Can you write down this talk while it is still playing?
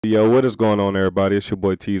Yo, what is going on, everybody? It's your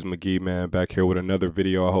boy Teez McGee, man, back here with another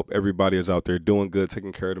video. I hope everybody is out there doing good,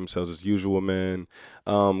 taking care of themselves as usual, man.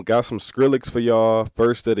 Got some Skrillex for y'all.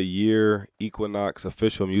 First of the year, Equinox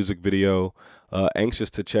official music video. Anxious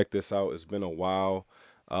to check this out. It's been a while.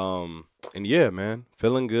 And yeah, man,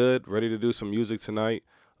 feeling good, ready to do some music tonight.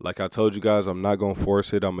 Like I told you guys, I'm not gonna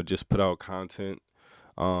force it. I'm gonna just put out content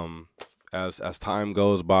as time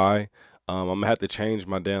goes by. I'm gonna have to change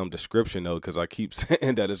my damn description though, because I keep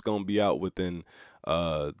saying that it's gonna be out within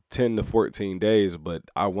 10 to 14 days. But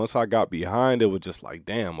once I got behind, it was just like,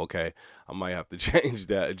 damn, okay, I might have to change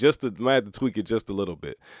that. Might have to tweak it just a little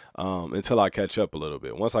bit until I catch up a little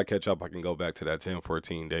bit. Once I catch up, I can go back to that 10,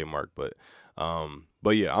 14 day mark. But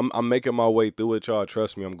yeah, I'm making my way through it, y'all.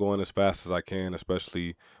 Trust me, I'm going as fast as I can,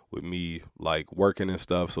 especially with me like working and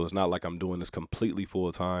stuff. So it's not like I'm doing this completely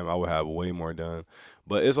full time. I would have way more done,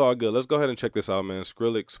 but it's all good. Let's go ahead and check this out, man.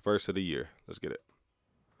 Skrillex, first of the year. Let's get it.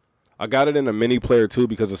 I got it in a mini player too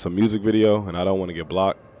because it's a music video and I don't want to get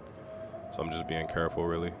blocked. So I'm just being careful,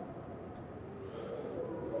 really.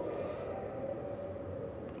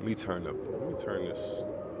 Let me turn this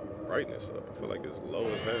brightness up. I feel like it's low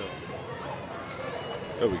as hell.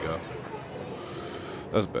 There we go.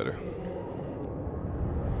 That's better.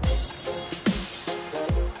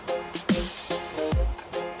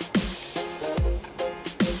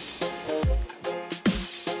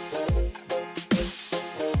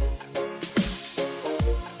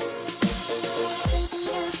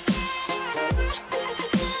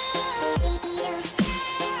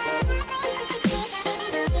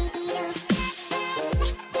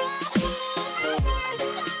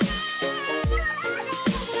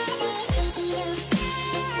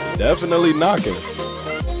 Definitely knocking.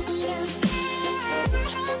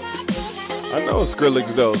 I know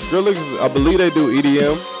Skrillex though. Skrillex, I believe they do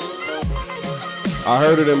EDM. I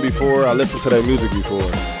heard of them before. I listened to their music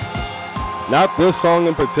before. Not this song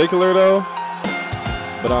in particular though,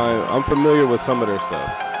 but I'm familiar with some of their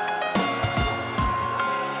stuff.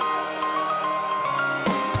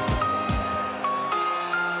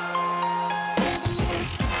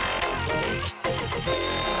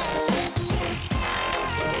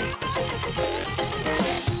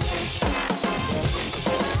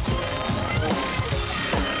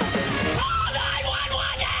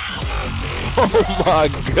 Oh my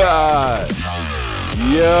God.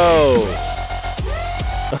 Yo.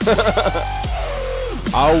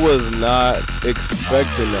 I was not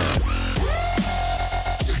expecting that.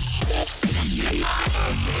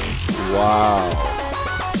 Wow.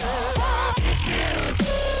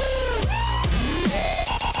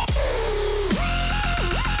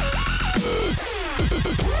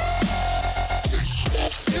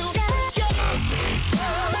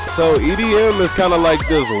 So EDM is kind of like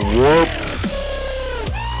this warped.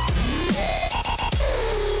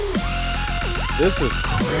 This is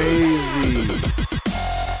crazy.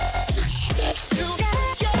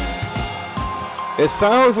 It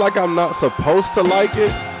sounds like I'm not supposed to like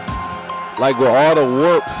it. Like with all the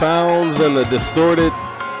warped sounds and the distorted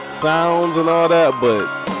sounds and all that, but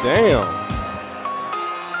damn.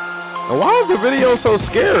 And why is the video so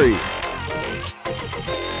scary?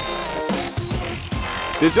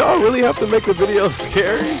 Did y'all really have to make the video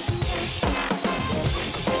scary?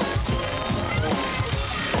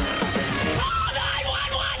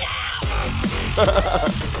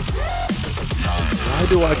 Why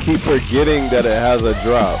do I keep forgetting that it has a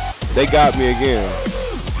drop? They got me again.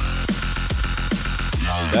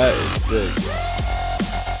 That is sick.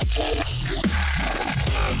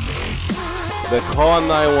 The call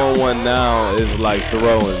 911 now is like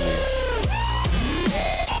throwing me.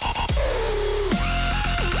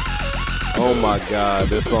 Oh my God,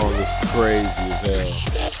 this song is crazy as hell.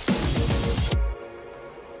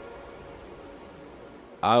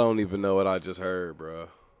 I don't even know what I just heard, bro.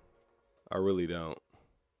 I really don't.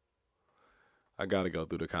 I gotta go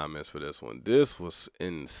through the comments for this one. This was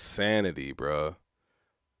insanity, bro.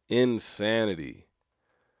 Insanity.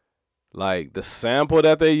 Like the sample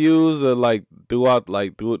that they use, like throughout,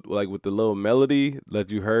 like with the little melody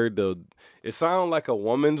that you heard. It sounded like a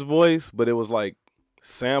woman's voice, but it was like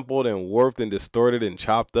sampled and warped and distorted and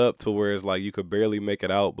chopped up to where it's like you could barely make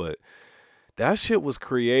it out. But that shit was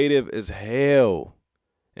creative as hell.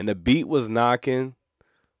 And the beat was knocking.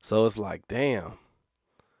 So it's like, damn.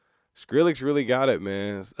 Skrillex really got it,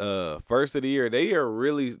 man. First of the year. They are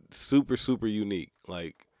really super, super unique.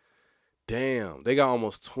 Like, damn. They got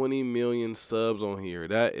almost 20 million subs on here.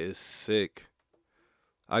 That is sick.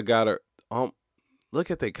 I got her. Look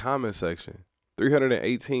at the comment section.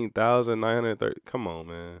 318,930. Come on,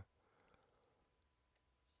 man.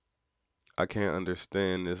 I can't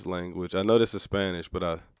understand this language. I know this is Spanish,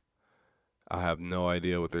 but I have no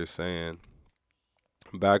idea what they're saying.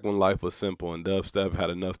 Back when life was simple and dubstep had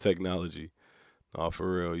enough technology. Oh,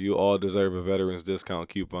 for real. You all deserve a veterans discount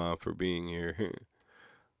coupon for being here.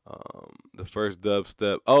 The first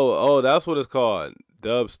dubstep. Oh, that's what it's called.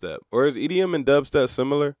 Dubstep. Or is EDM and dubstep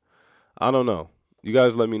similar? I don't know. You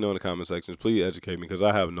guys let me know in the comment sections. Please educate me because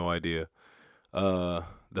I have no idea. The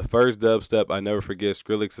first dubstep, I never forget.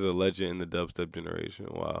 Skrillex is a legend in the dubstep generation.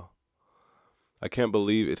 Wow. I can't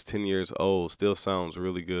believe it's 10 years old. Still sounds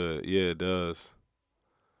really good. Yeah, it does.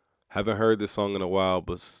 Haven't heard this song in a while,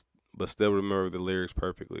 but still remember the lyrics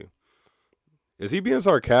perfectly. Is he being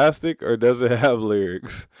sarcastic or does it have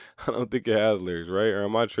lyrics? I don't think it has lyrics, right? Or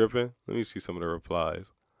am I tripping? Let me see some of the replies.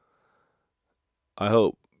 I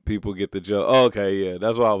hope people get the joke. Oh, okay, yeah,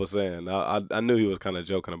 that's what I was saying. I knew he was kind of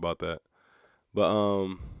joking about that. But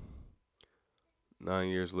 9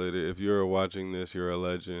 years later, if you're watching this, you're a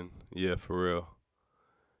legend. Yeah, for real.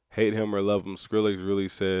 Hate him or love him, Skrillex really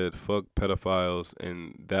said, fuck pedophiles,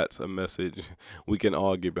 and that's a message we can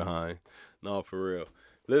all get behind. No, for real.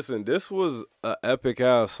 Listen, this was a epic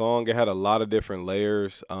ass song. It had a lot of different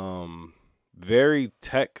layers. Very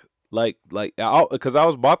tech because I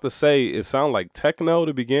was about to say it sounded like techno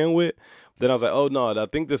to begin with. Then I was like, oh no, I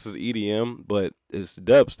think this is EDM, but it's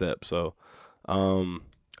dubstep. So,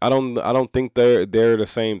 I don't think they're the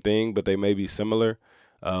same thing, but they may be similar.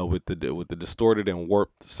 With the distorted and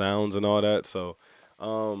warped sounds and all that. So,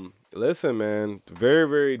 listen, man, very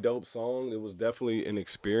very dope song. It was definitely an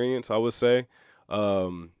experience, I would say.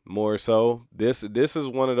 More so, this is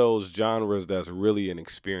one of those genres that's really an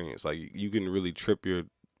experience. Like you can really trip your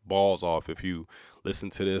balls off if you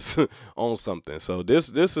listen to this on something. So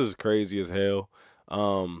this is crazy as hell.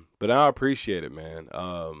 But I appreciate it, man.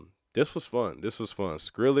 This was fun. This was fun.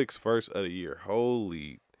 Skrillex first of the year.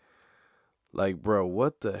 Holy. Like, bro,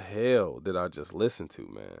 what the hell did I just listen to,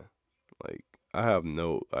 man? Like, I have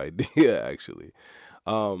no idea, actually.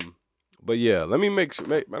 But yeah, let me make sure.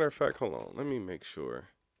 Matter of fact, hold on. Let me make sure.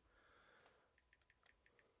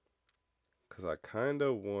 Because I kind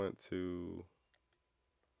of want to.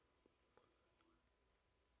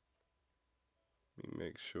 Let me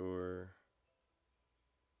make sure.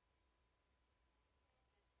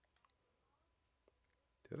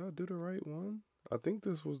 Did I do the right one? I think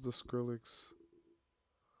this was the Skrillex.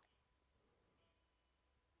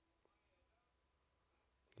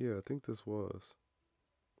 Yeah, I think this was.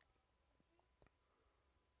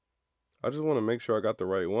 I just want to make sure I got the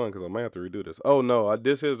right one because I might have to redo this. Oh no,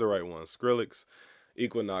 this is the right one. Skrillex,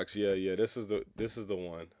 Equinox. Yeah. This is the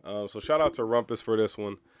one. So shout out to Rumpus for this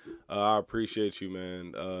one. I appreciate you,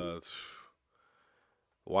 man.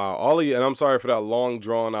 Wow, all of you, and I'm sorry for that long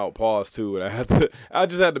drawn out pause too. I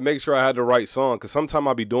just had to make sure I had the right song because sometimes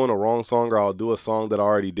I'll be doing a wrong song or I'll do a song that I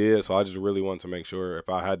already did. So I just really wanted to make sure if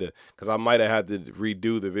I had to, because I might have had to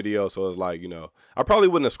redo the video. So it's like, I probably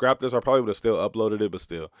wouldn't have scrapped this. I probably would have still uploaded it, but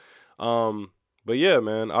still. But yeah,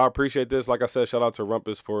 man, I appreciate this. Like I said, shout out to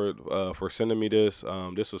Rumpus for sending me this.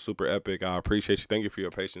 This was super epic. I appreciate you. Thank you for your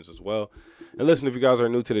patience as well. And listen, if you guys are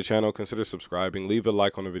new to the channel, consider subscribing. Leave a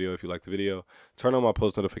like on the video if you like the video. Turn on my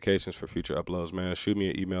post notifications for future uploads, man. Shoot me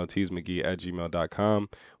an email, teezmcgee@gmail.com.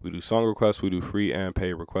 We do song requests. We do free and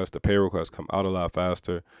paid requests. The paid requests come out a lot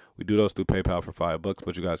faster. We do those through PayPal for $5,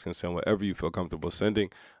 but you guys can send whatever you feel comfortable sending.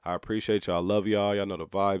 I appreciate y'all. Love y'all. Y'all know the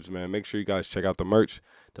vibes, man. Make sure you guys check out the merch.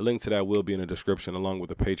 The link to that will be in the description along with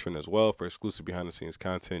the Patreon as well for exclusive behind the scenes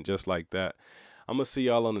content just like that. I'm going to see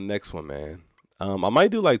y'all on the next one, man. I might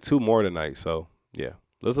do like 2 more tonight. So, yeah.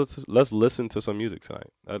 Let's listen to some music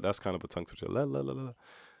tonight. That's kind of a tongue twister. All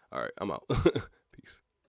right, I'm out.